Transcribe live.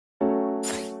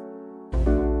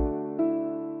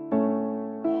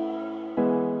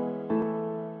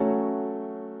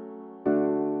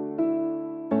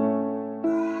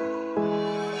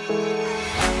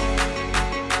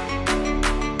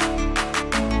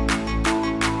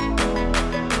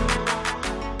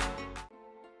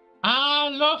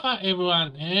Aloha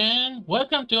everyone and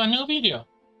welcome to a new video.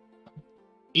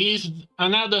 It's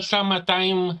another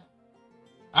summertime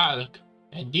arc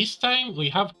and this time we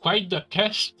have quite the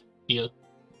cast here.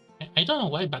 I don't know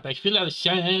why, but I feel like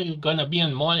Channel is gonna be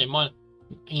on more and more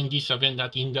in this event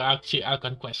than in the actual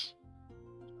Archon Quest.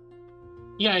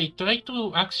 Yeah, I tried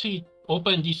to actually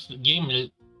open this game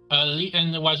early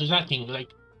and was nothing. Like,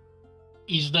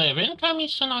 is the event coming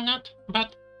soon or not?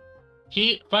 But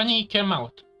he finally came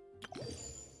out.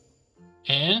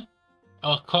 And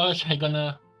of course I'm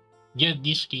gonna get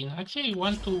this skin. Actually I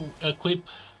want to equip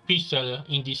Pistol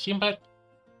in this scene, but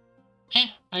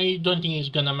I don't think it's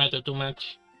gonna matter too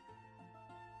much.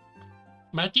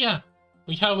 But yeah,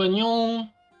 we have a new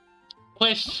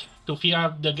quest to fill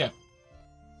up the gap.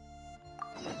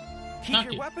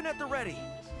 Keep your weapon at the ready.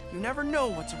 You never know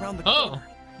what's around the corner.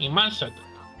 In Mindset.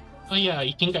 Oh yeah,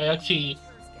 I think I actually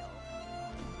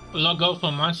log out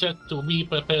from Mindset to be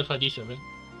prepared for this event.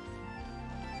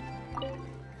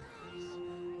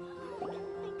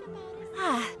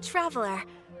 Traveler,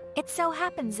 it so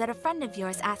happens that a friend of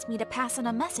yours asked me to pass on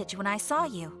a message when I saw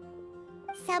you.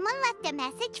 Someone left a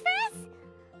message for us?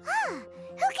 Huh,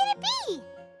 who can it be?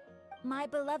 My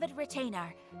beloved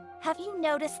retainer, have you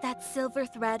noticed that silver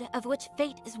thread of which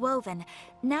fate is woven,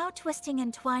 now twisting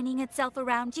and twining itself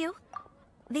around you?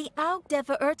 The Aug der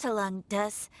Verurteilung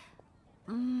does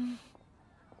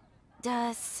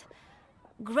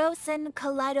Großen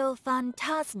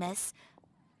Kaleidophantasmus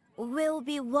will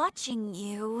be watching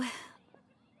you.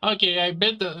 Okay, I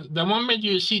bet the moment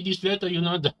you see this letter, you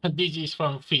know that this is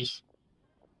from Fizz.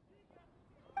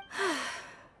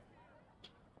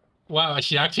 Wow,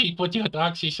 she actually put it to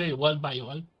actually say word by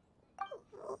word.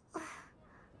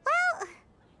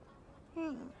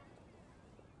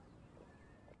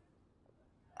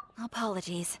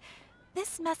 Apologies.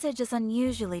 This message is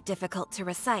unusually difficult to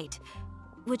recite.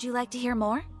 Would you like to hear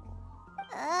more?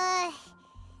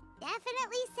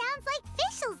 Definitely sounds like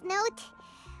Fischl's note.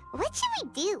 What should we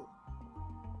do?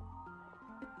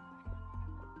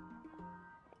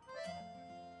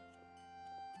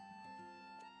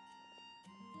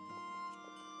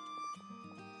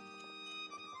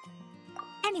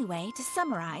 Anyway, to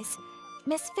summarize,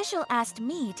 Miss Fischl asked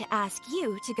me to ask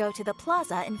you to go to the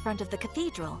plaza in front of the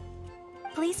cathedral.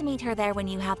 Please meet her there when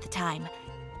you have the time.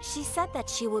 She said that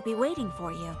she will be waiting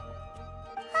for you.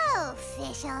 Oh,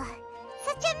 Fischl.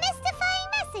 Such a mystifying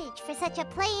message for such a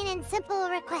plain and simple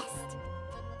request.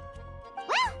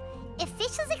 Well, if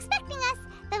Fischl's expecting us,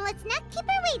 then let's not keep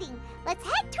her waiting. Let's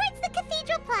head towards the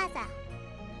cathedral plaza.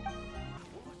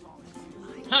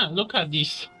 Huh, look at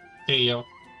this tail.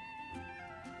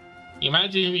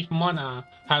 Imagine if Mona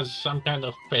has some kind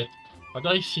of pet.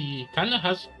 Although she kinda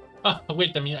has... Oh,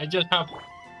 wait a minute, I just have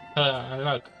her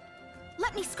unlocked.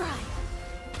 Let me scribe.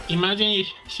 Imagine if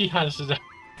she has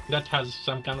that has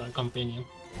some kind of companion.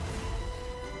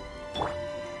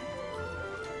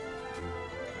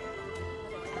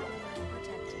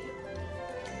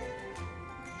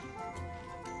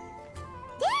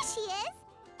 There she is!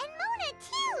 And Mona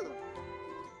too!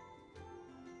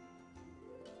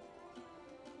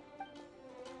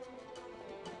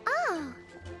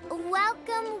 Oh,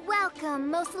 welcome, welcome,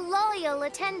 most loyal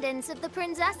attendants of the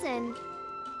Prinzessin.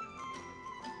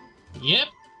 Yep,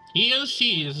 here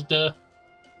she is, the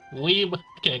weeb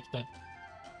character.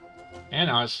 And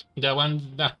us, the one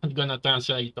that's gonna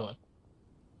translate her.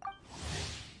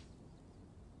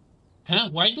 Huh?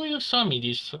 Why do you show me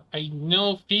this? I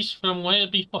know Fish from where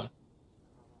before.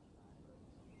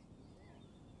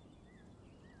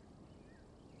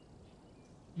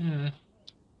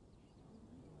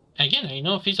 Again, I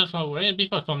know Fish from where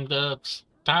before, from the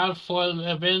Starfall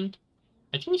event.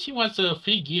 I think she was a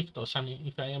free gift or something,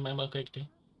 if I remember correctly.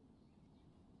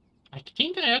 I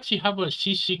think I actually have a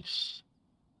C6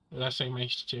 last time I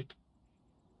checked.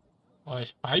 Or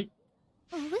 5.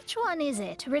 Which one is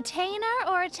it? Retainer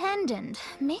or attendant?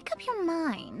 Make up your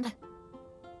mind.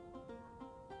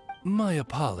 My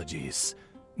apologies.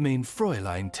 Main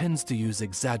Fräulein tends to use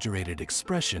exaggerated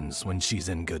expressions when she's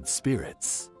in good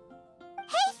spirits.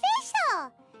 Hey,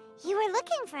 Fischl! You were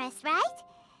looking for us, right?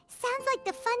 Sounds like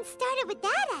the fun started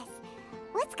without us.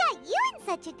 What's got you in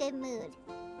such a good mood?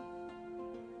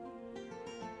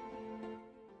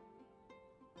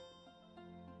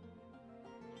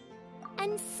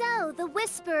 And so, the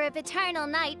whisper of eternal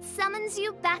night summons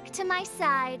you back to my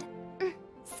side.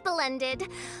 Splendid.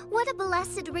 What a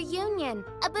blessed reunion.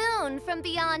 A boon from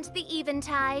beyond the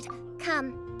eventide.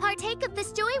 Come, partake of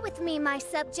this joy with me, my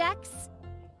subjects.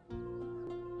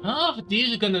 Oh, this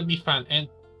is gonna be fun. And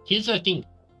here's the thing.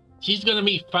 She's gonna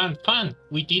be fun.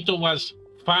 With Tito was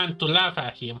fun to laugh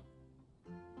at him.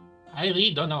 I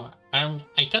really don't know. I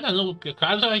kind of know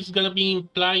Kaza is gonna be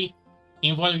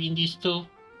involved in this too.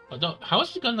 But how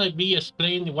is it gonna be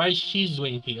explained why she's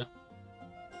doing here?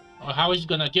 Or how is it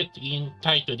gonna get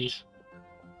tied to this?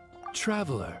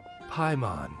 Traveler,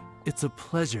 Paimon, it's a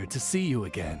pleasure to see you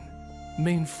again.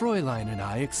 Main Fräulein and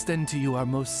I extend to you our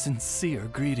most sincere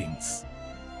greetings.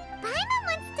 Paimon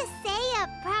wants to say a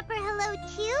proper hello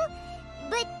too,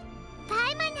 but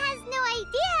Paimon has no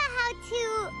idea how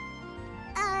to,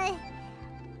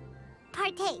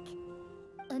 partake.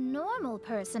 A normal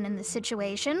person in this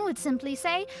situation would simply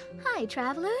say, "Hi,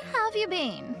 traveler, how have you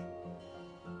been?"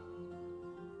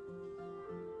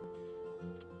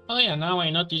 Oh yeah, now I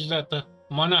noticed that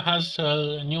Mona has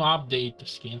a new update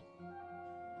skin.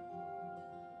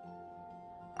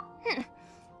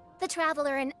 The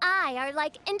Traveler and I are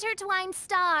like intertwined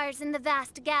stars in the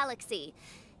vast galaxy.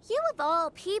 You of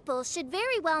all people should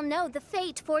very well know the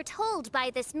fate foretold by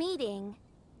this meeting.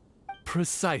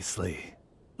 Precisely.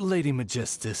 Lady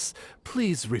Magistus,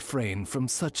 please refrain from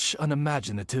such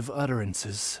unimaginative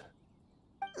utterances.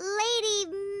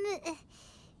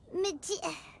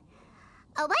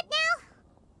 What now?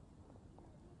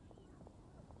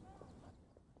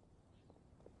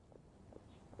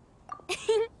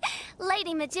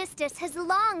 Lady Magistus has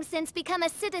long since become a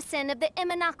citizen of the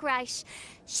Immonocreich.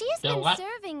 She has been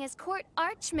serving as court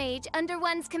archmage under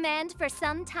one's command for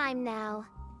some time now.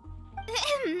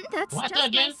 That's What just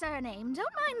again? my surname.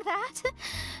 Don't mind that.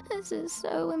 This is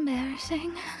so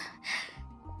embarrassing.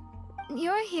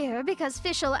 You're here because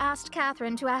Fischl asked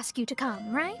Catherine to ask you to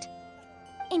come, right?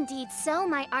 Indeed so,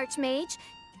 my archmage.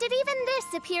 Did even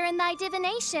this appear in thy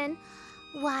divination?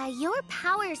 Why, your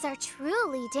powers are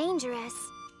truly dangerous.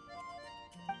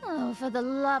 Oh, for the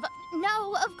love...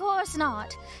 No, of course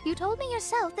not. You told me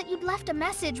yourself that you'd left a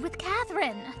message with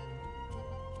Catherine.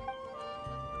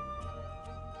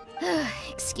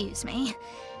 Excuse me.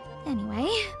 Anyway,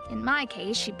 in my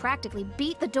case, she practically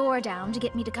beat the door down to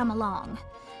get me to come along.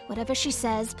 Whatever she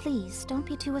says, please, don't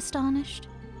be too astonished.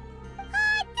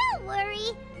 Don't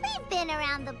worry. We've been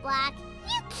around the block.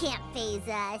 You can't faze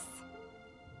us.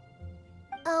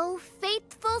 Oh,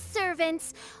 faithful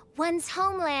servants, one's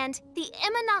homeland, the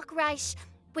Immonocreich,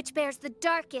 which bears the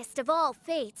darkest of all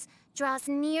fates, draws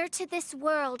near to this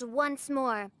world once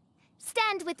more.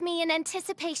 Stand with me in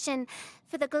anticipation,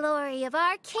 for the glory of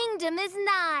our kingdom is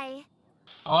nigh.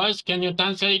 Oz, can you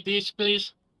translate this,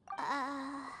 please?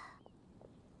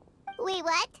 Wait,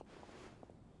 what?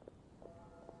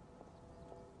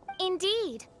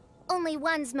 Indeed. Only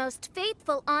one's most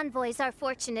faithful envoys are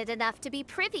fortunate enough to be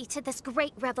privy to this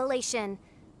great revelation.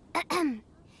 The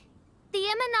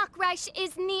Immonocreich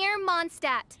is near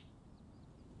Mondstadt.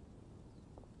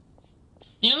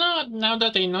 You know, now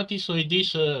that I notice with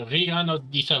this rerun of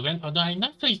this event, although I'm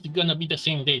not sure it's gonna be the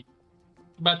same date,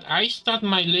 but I start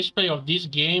my let's play of this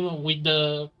game with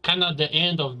the kind of the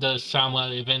end of the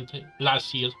summer event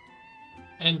last year.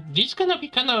 And this gonna be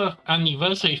kind of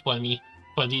anniversary for me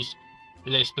for this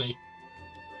let's play.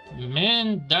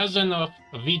 Man, dozen of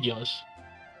videos,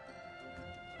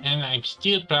 and I'm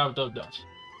still proud of those.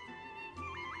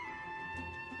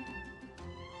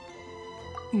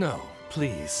 No,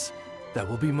 please. That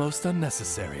will be most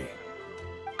unnecessary.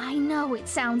 I know it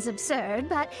sounds absurd,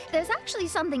 but there's actually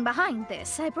something behind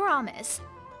this, I promise.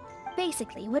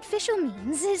 Basically, what Fischl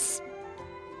means is...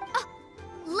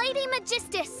 Lady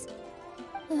Magistus!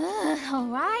 All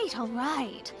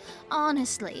right.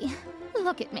 Honestly,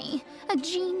 look at me. A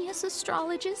genius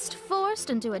astrologist forced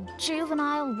into a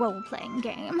juvenile role-playing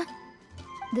game.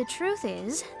 The truth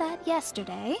is that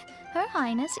yesterday, Her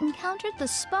Highness encountered the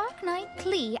Spark Knight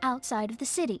CLaw outside of the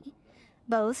city.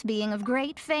 Both being of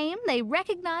great fame, they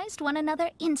recognized one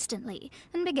another instantly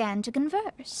and began to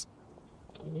converse.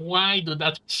 Why do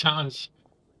that sounds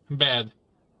bad?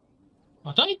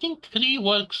 Although I think CLaw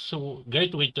works so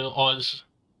great with Oz.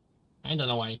 I don't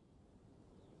know why.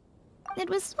 It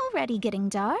was already getting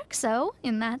dark, so,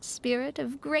 in that spirit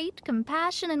of great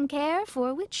compassion and care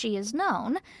for which she is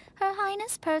known, Her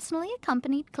Highness personally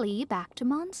accompanied CLaw back to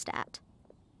Mondstadt.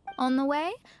 On the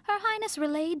way, Her Highness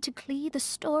relayed to CLaw the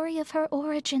story of her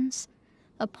origins.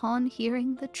 Upon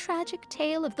hearing the tragic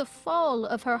tale of the fall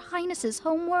of Her Highness's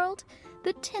homeworld,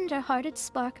 the tender-hearted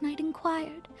Spark Knight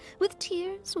inquired, with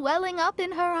tears welling up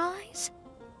in her eyes.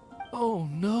 Oh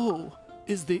no!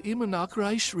 Is the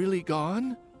Immonocreich really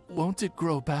gone? Won't it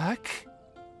grow back?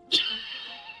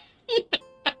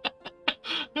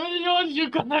 How you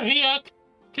gonna react?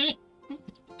 Okay.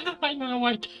 I don't know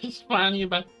why this is funny,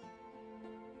 but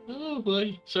oh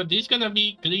boy. So this gonna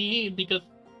be CLaw because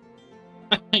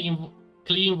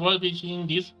CLaw involved in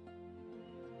this.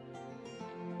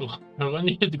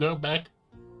 Wanted to go back.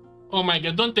 Oh my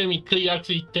god, don't tell me Klee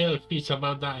actually tell Fitz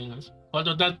about the islands.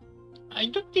 Although that, I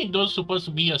don't think those supposed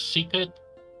to be a secret.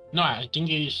 No, I think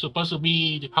it's supposed to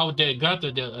be how they got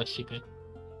the secret.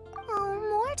 Oh,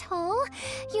 mortal,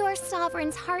 your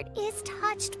sovereign's heart is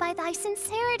touched by thy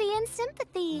sincerity and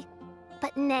sympathy.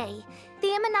 But nay, the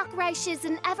Imanok Reich is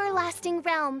an everlasting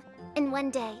realm, and one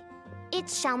day, it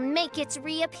shall make its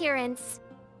reappearance.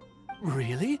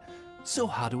 Really? So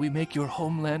how do we make your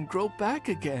homeland grow back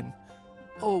again?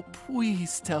 Oh,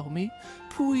 please tell me.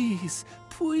 Please,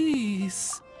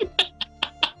 please.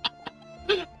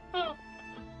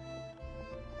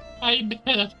 I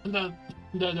bet that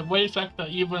the voice actor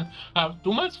even have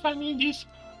too much fun in this,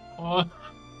 or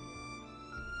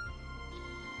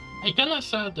I cannot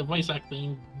say the voice actor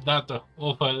in that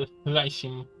overlies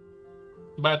him.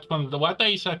 But from what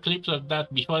I saw clips of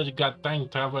that before it got time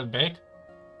travel back,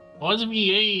 was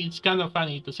VA, it's kind of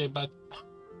funny to say, but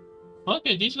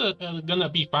okay, this is gonna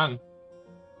be fun.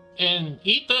 And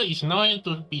Ether is known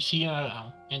to be seen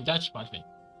around, and that's perfect.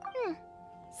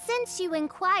 Since you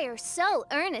inquire so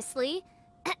earnestly,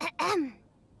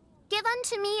 give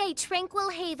unto me a tranquil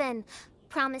haven,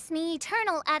 promise me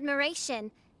eternal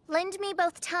admiration, lend me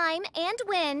both time and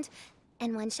wind,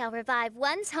 and one shall revive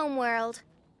one's homeworld.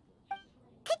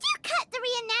 Could you cut the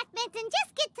reenactment and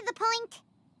just get to the point?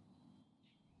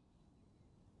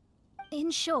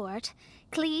 In short,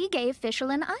 Klee gave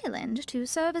Fischl an island to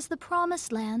serve as the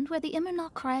promised land where the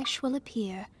Imanok Reich will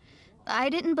appear. I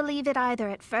didn't believe it either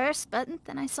at first, but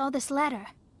then I saw this letter.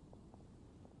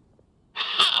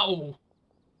 How?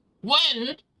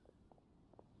 When?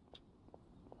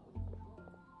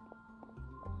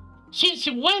 Since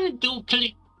when do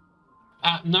Klee...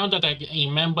 now that I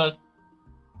remember,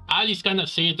 Alice kind of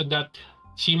said that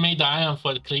she made the island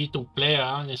for Klee to play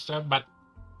around and stuff, but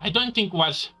I don't think it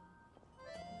was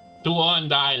to own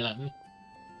the island.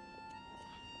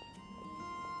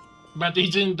 But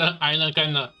isn't the island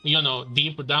kind of, you know,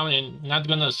 deep down and not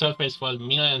gonna surface for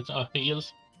millions of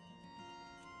years?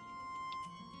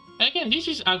 Again, this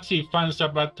is actually fun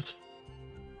stuff, but...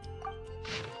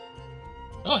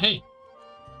 Oh, hey.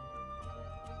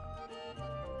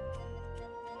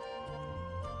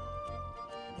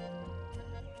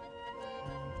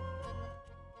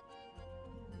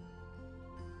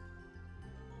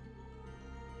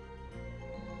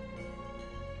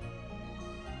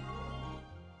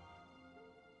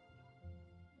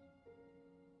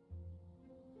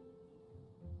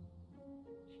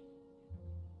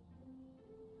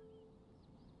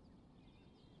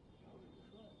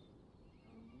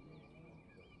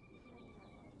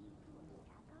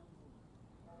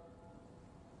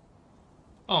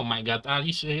 Oh my god,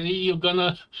 Alice, really? You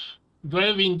gonna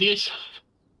dwell in this?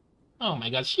 Oh my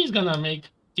god, she's gonna make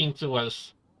things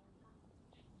worse.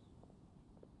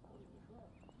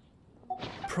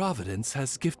 Providence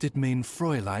has gifted Main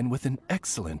Fräulein with an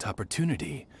excellent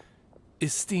opportunity.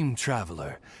 Esteemed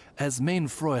traveler, as Main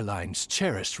Fräulein's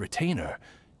cherished retainer,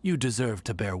 you deserve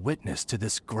to bear witness to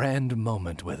this grand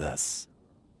moment with us.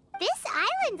 This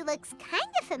island looks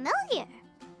kinda familiar.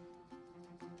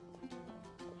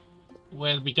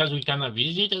 Well, because we kinda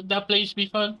visited that place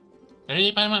before.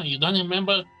 Really, Paimon? You don't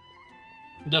remember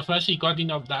the first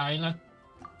recording of the island?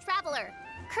 Traveler,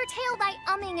 curtail thy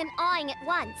umming and awing at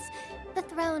once. The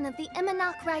throne of the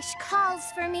Imanok Reich calls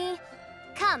for me.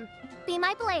 Come, be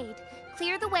my blade,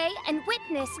 clear the way, and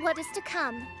witness what is to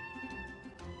come.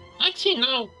 Actually,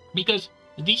 no, because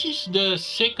this is the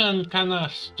second kind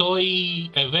of story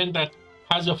event that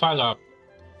has a follow-up.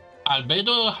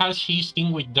 Albedo has his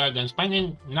thing with Dragonspine,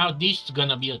 and now this is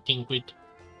gonna be a thing with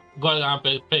Gold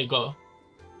Pego.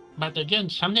 But again,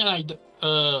 something like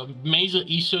the major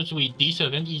issues with this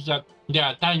event is that they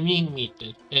are time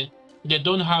limited, and they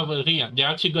don't have a real. They're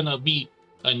actually gonna be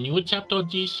a new chapter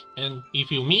of this, and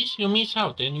if you miss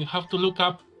out, and you have to look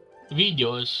up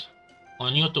videos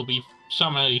on YouTube if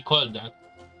someone recall that.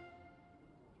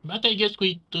 But I guess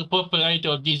with the popularity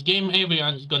of this game,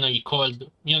 everyone's gonna recall,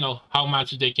 you know, how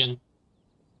much they can.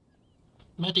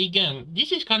 But again,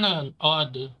 this is kind of an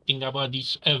odd thing about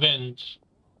this event.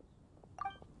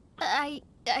 I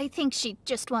think she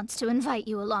just wants to invite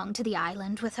you along to the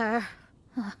island with her.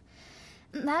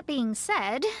 That being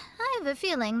said, I have a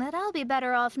feeling that I'll be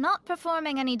better off not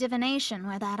performing any divination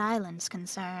where that island's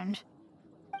concerned.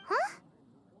 Huh?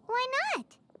 Why not?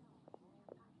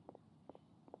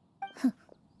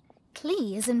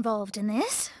 Klee is involved in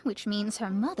this, which means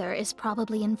her mother is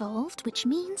probably involved, which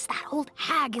means that old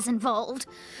hag is involved.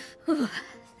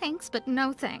 Thanks, but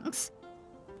no thanks.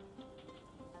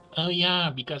 Oh yeah,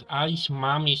 because Alice's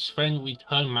mom is friend with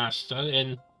her master,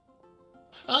 and...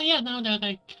 Oh yeah, now that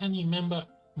I can remember,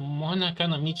 Mona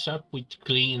kinda meets up with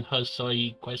Klee in her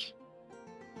story quest.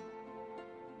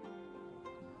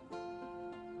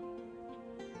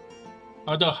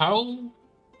 Although how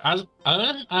as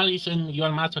Alice and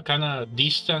your master kinda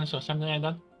distance or something like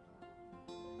that?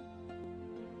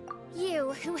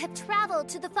 You, who have traveled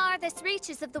to the farthest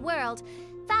reaches of the world,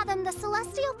 fathom the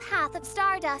celestial path of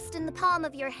stardust in the palm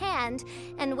of your hand,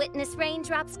 and witness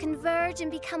raindrops converge and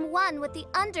become one with the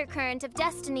undercurrent of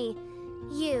destiny.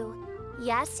 You,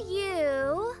 yes,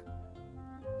 you.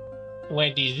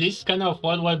 Wait, is this kind of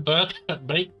forward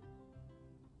break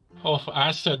of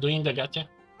us doing the gacha?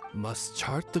 Must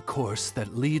chart the course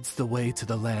that leads the way to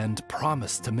the land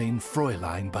promised to main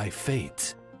Fräulein by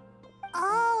fate.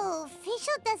 Oh,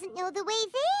 Fischl doesn't know the way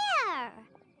there.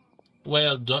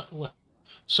 Well,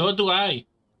 so do I.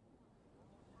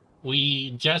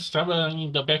 We just travel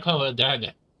in the back of a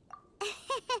dragon.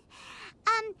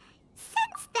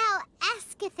 Since thou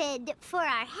asketh for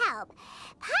our help,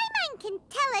 Paimon can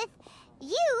telleth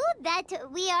you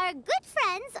that we are good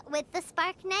friends with the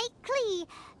Spark Knight Klee,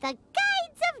 the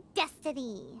Guides of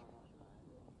Destiny.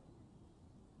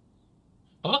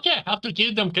 Okay, I have to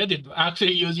give them credit for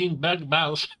actually using black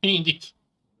bells in this.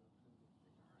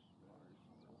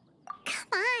 Come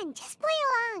on, just play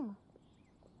along.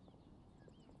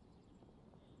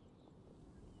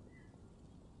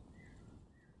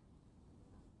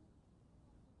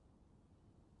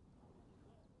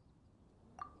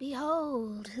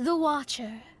 Behold, the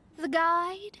Watcher, the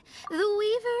Guide, the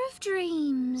Weaver of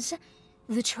Dreams,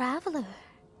 the Traveler.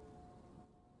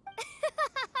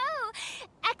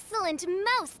 Excellent,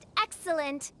 most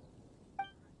excellent.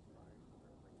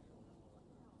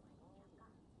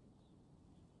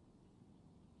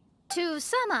 To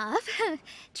sum up,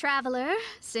 Traveler,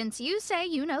 since you say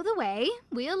you know the way,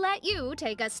 we'll let you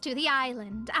take us to the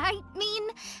island. I mean,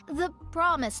 the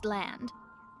Promised Land.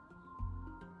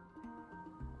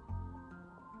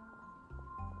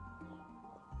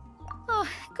 Oh,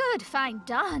 good, fine,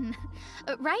 done.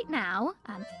 Right now,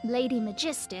 Lady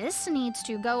Magistus needs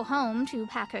to go home to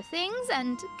pack her things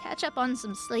and catch up on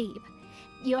some sleep.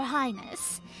 Your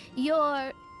Highness,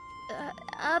 your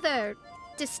other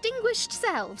distinguished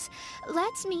selves,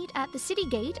 let's meet at the city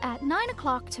gate at 9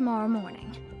 o'clock tomorrow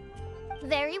morning.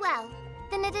 Very well.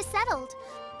 Then it is settled.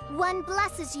 One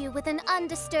blesses you with an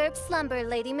undisturbed slumber,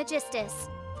 Lady Magistus.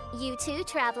 You too,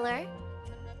 Traveler.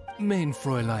 Main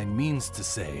Fräulein means to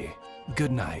say,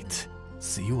 good night.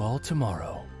 See you all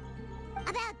tomorrow.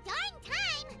 About darn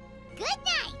time. Good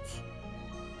night.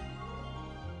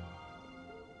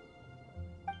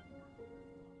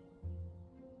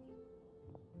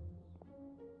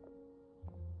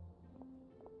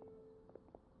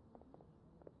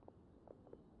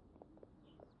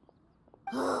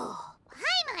 Oh,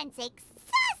 Paimon's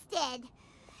exhausted.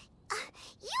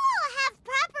 You all have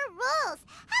proper rules.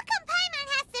 How come Paimon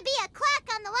has to be a clock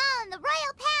on the wall in the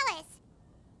royal palace?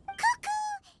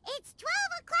 Cuckoo! It's 12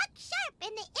 o'clock sharp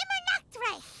in the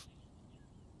Immernachtreich.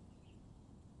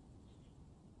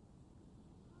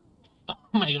 Oh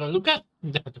my god, look at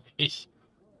that face.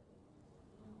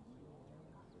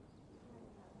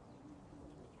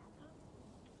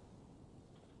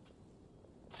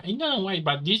 I don't know why,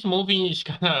 but this movie is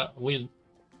kinda weird.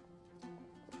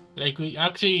 Like, we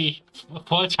actually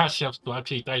force ourselves to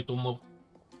actually try to move.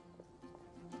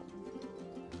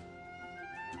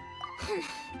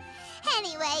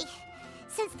 Anyway,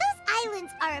 since those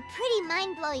islands are a pretty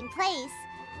mind-blowing place,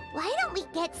 why don't we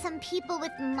get some people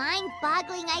with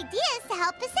mind-boggling ideas to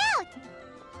help us out?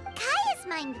 Kaya's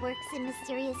mind works in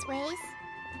mysterious ways.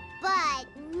 But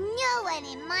no one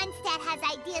in Mondstadt has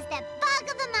ideas that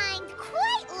boggle the mind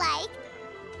quite like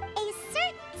a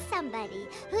certain somebody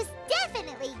who's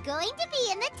definitely going to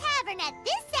be in the tavern at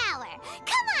this hour.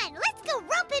 Come on, let's go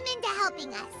rope him into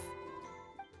helping us.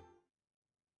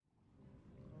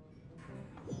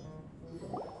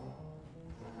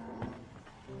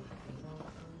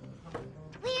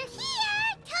 We're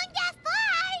here, Tone-Deaf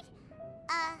Bard!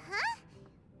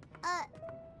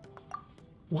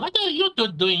 What are you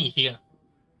two doing here?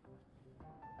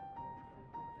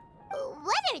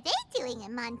 What are they doing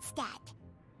in Mondstadt?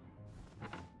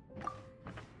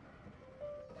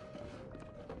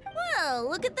 Well,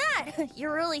 look at that!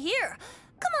 You're really here.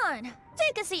 Come on,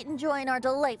 take a seat and join our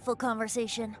delightful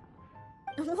conversation.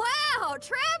 Wow,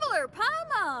 Traveler,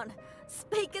 Paimon!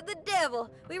 Speak of the devil,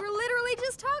 we were literally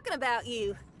just talking about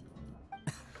you.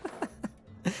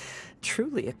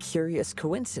 Truly a curious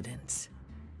coincidence.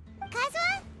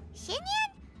 Kazuha?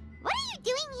 Shinyan? What are you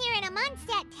doing here in a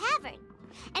Mondstadt tavern?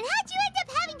 And how'd you end up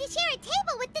having to share a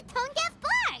table with the Tone-Deaf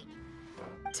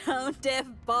Bard? Tone-Deaf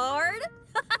Bard?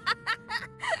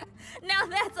 Now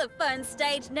that's a fun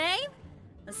stage name.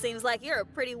 It seems like you're a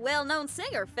pretty well-known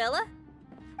singer, fella.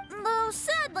 Though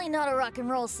sadly not a rock and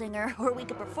roll singer, or we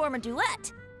could perform a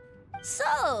duet.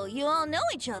 So, you all know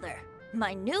each other.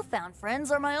 My newfound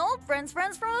friends are my old friends'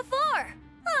 friends from afar.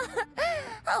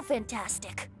 How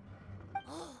fantastic.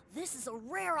 This is a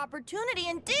rare opportunity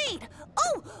indeed.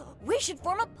 Oh, we should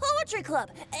form a poetry club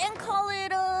and call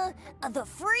it, the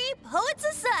Free Poet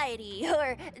Society,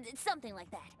 or something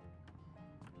like that.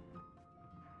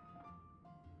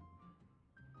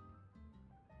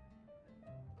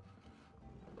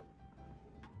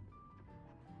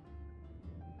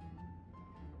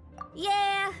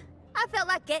 Yeah, I felt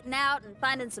like getting out and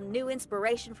finding some new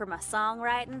inspiration for my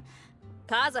songwriting.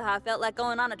 Kazuha felt like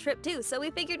going on a trip too, so we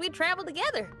figured we'd travel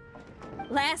together.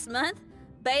 Last month,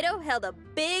 Beto held a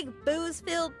big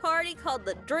booze-filled party called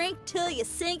the Drink Till You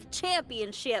Sink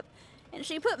Championship, and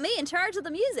she put me in charge of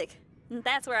the music. And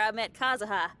that's where I met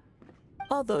Kazuha.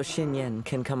 Although Xinyan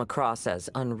can come across as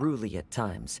unruly at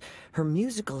times, her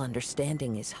musical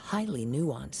understanding is highly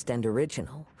nuanced and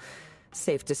original.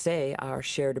 Safe to say, our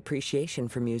shared appreciation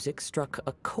for music struck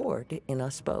a chord in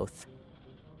us both.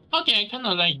 Okay, I kind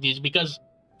of like this because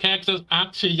characters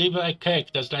actually live like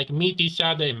characters, like meet each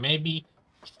other and maybe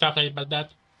stuff like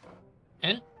that.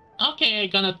 And okay, I'm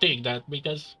gonna take that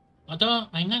because although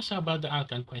I'm not sure about the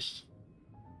Archon Quests,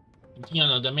 you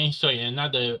know, the main story and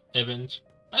other events,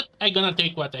 but I'm gonna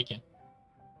take what I can.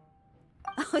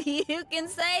 Oh, you can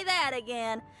say that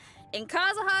again. In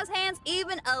Kazuha's hands,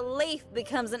 even a leaf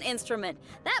becomes an instrument.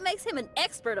 That makes him an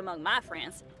expert among my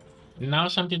friends. Now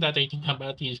something that I think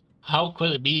about is how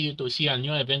could it be to see a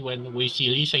new event when we see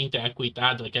Lisa interact with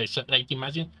other characters. Like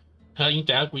imagine her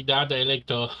interact with the other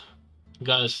Electro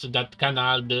girls that kind of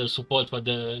are the support for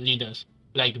the leaders.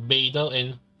 Like Beidou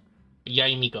and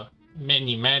Yaimiko. Man,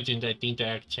 imagine that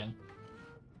interaction.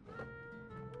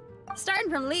 Starting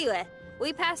from Liyue,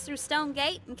 we passed through Stone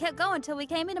Gate and kept going till we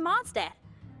came into Mondstadt.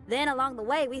 Then along the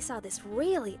way, we saw this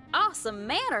really awesome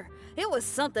manor. It was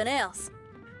something else.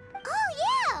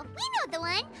 Oh yeah, we know the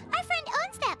one. Our friend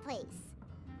owns that place.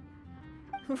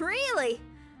 Really?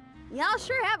 Y'all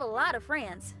sure have a lot of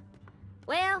friends.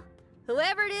 Well,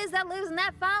 whoever it is that lives in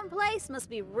that fine place must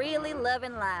be really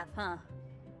loving life, huh?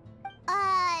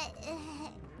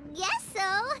 Guess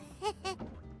so.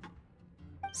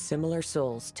 Similar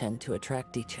souls tend to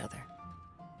attract each other.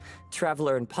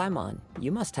 Traveler in Paimon,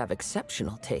 you must have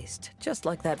exceptional taste, just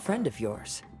like that friend of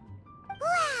yours.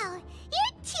 Wow,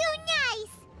 you're too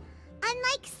nice.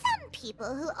 Unlike some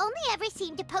people who only ever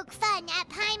seem to poke fun at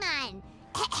Paimon.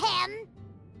 Ahem.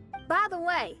 By the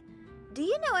way, do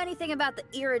you know anything about the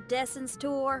Iridescence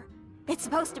tour? It's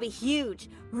supposed to be huge.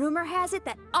 Rumor has it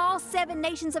that all 7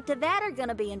 nations of Tevat are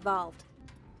gonna be involved.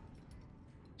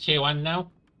 Say what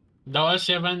now? Those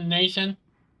 7 nations?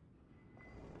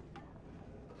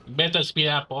 Better speed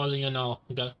up all, you know.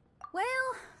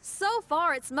 Well, so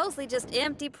far it's mostly just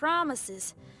empty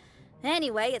promises.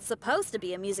 Anyway, it's supposed to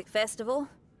be a music festival.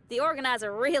 The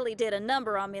organizer really did a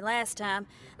number on me last time.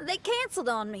 They canceled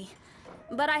on me.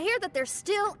 But I hear that they're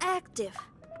still active.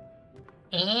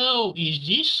 Oh, is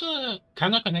this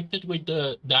kind of connected with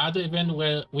the other event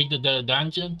where with the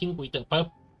dungeon thing with the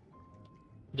purple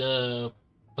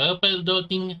dot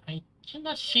thing? I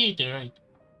cannot see it right.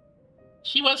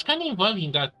 She was kind of involved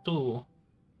in that too.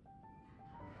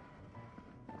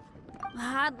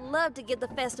 I'd love to give the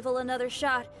festival another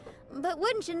shot, but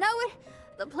wouldn't you know it?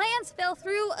 The plans fell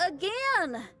through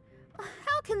again.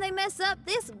 How can they mess up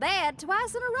this bad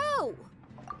twice in a row?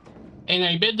 And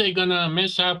I bet they're gonna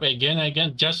mess up again,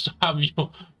 just to have you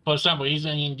for some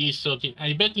reason in this circuit.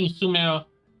 I bet in Sumer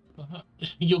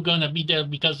you're gonna be there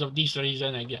because of this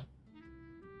reason again.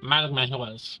 Mark my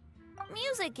words.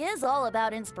 Music is all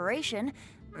about inspiration.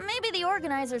 Maybe the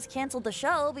organizers canceled the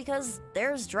show because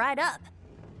theirs dried up.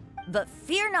 But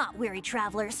fear not, weary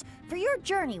travelers, for your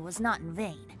journey was not in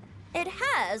vain. It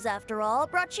has, after all,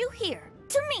 brought you here,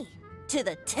 to me, to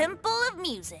the Temple of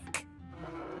Music.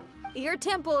 Your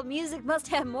Temple of Music must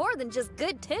have more than just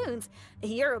good tunes.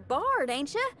 You're a bard,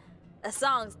 ain't ya? A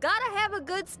song's gotta have a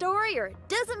good story or it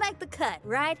doesn't make the cut,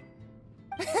 right?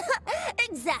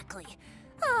 Exactly.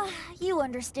 You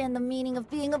understand the meaning of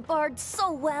being a bard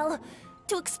so well.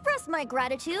 To express my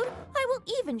gratitude, I will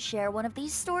even share one of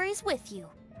these stories with you.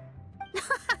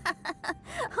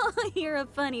 Oh, you're a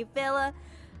funny fella.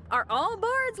 Are all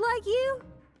bards like you?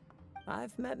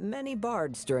 I've met many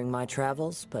bards during my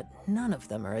travels, but none of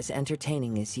them are as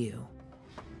entertaining as you.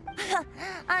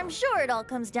 I'm sure it all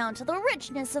comes down to the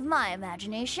richness of my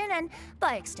imagination and,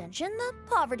 by extension, the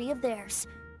poverty of theirs.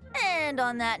 And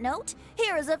on that note,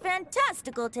 here is a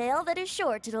fantastical tale that is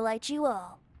sure to delight you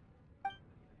all.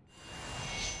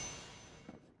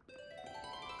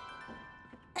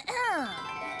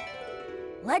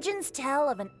 Legends tell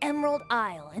of an emerald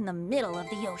isle in the middle of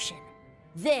the ocean.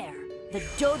 There, the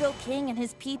Dodo King and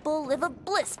his people live a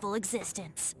blissful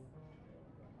existence.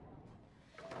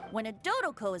 When a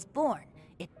Dodoko is born,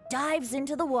 it dives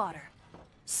into the water.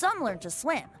 Some learn to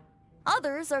swim.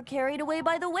 Others are carried away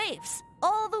by the waves,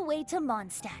 all the way to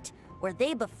Mondstadt, where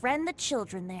they befriend the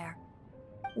children there.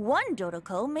 One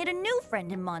Dodoko made a new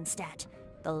friend in Mondstadt,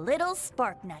 the little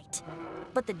Spark Knight.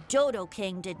 But the Dodo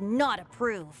King did not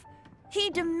approve. He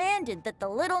demanded that the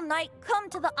little knight come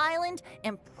to the island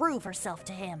and prove herself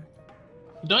to him.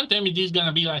 Don't tell me this is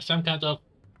gonna be like some kind of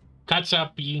catch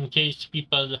up in case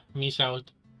people miss out.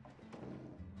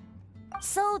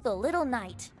 So the little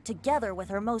knight, together with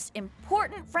her most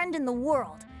important friend in the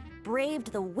world,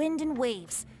 braved the wind and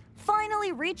waves,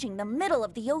 finally reaching the middle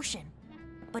of the ocean.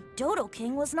 But Dodo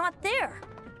King was not there.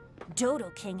 Dodo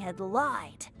King had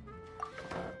lied.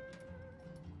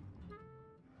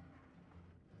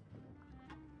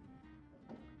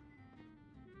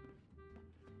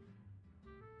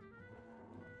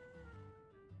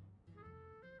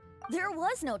 There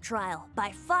was no trial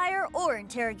by fire or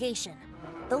interrogation.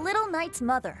 The little knight's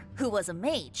mother, who was a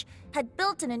mage, had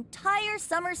built an entire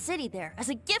summer city there as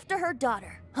a gift to her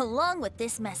daughter, along with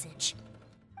this message.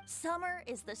 Summer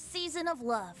is the season of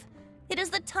love. It is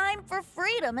the time for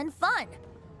freedom and fun.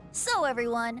 So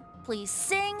everyone, please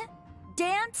sing,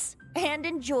 dance, and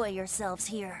enjoy yourselves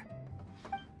here.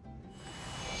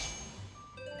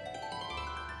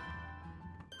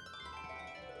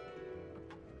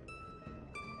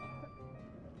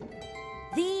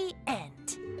 The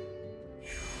end.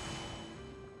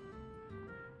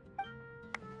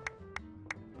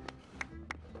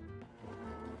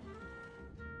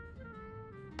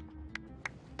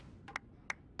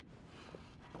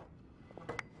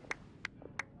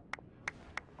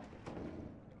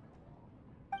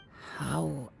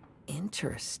 How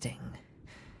interesting.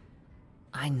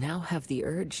 I now have the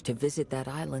urge to visit that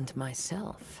island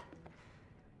myself.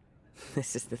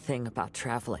 This is the thing about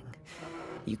traveling.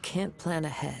 You can't plan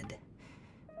ahead.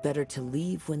 Better to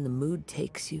leave when the mood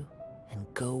takes you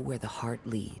and go where the heart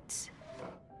leads.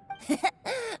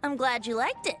 I'm glad you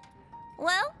liked it.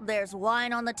 Well, there's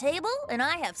wine on the table, and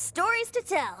I have stories to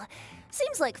tell.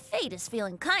 Seems like fate is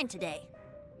feeling kind today.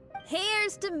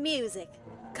 Here's to music.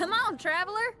 Come on,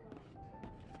 traveler.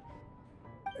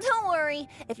 Don't worry,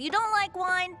 if you don't like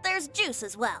wine, there's juice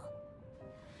as well.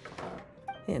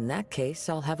 In that case,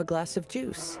 I'll have a glass of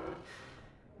juice.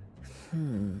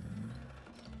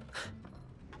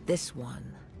 This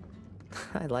one.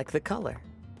 I like the color.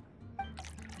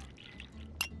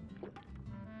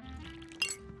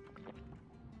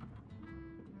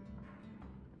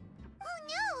 Oh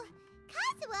no!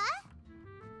 Kazuha!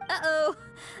 Uh-oh,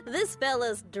 this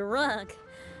fella's drunk.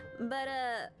 But,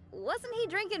 wasn't he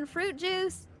drinking fruit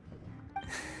juice?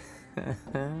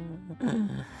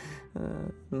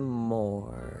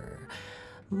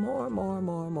 More,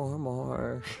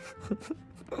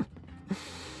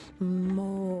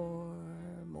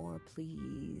 more,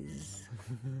 please.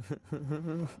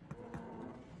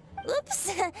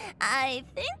 Oops, I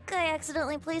think I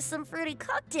accidentally placed some fruity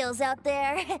cocktails out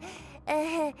there.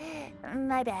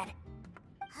 My bad.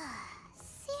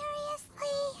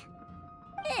 Seriously?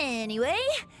 Anyway,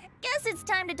 guess it's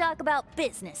time to talk about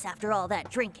business after all that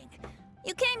drinking.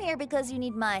 You came here because you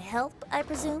need my help, I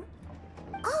presume?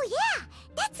 Oh yeah,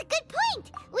 that's a good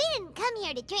point. We didn't come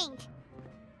here to drink.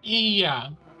 Yeah,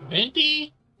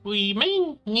 Venti, we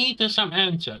may need some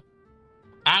answers.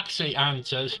 Actually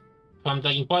answers from the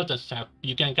important stuff.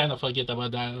 You can kind of forget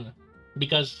about that.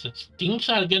 Because things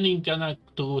are gonna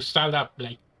to start up,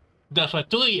 like the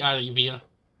Fatui are revealed.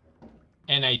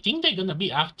 And I think they're gonna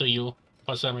be after you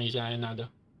for some reason or another.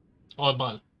 Or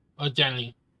Ball. Or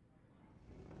Jenny.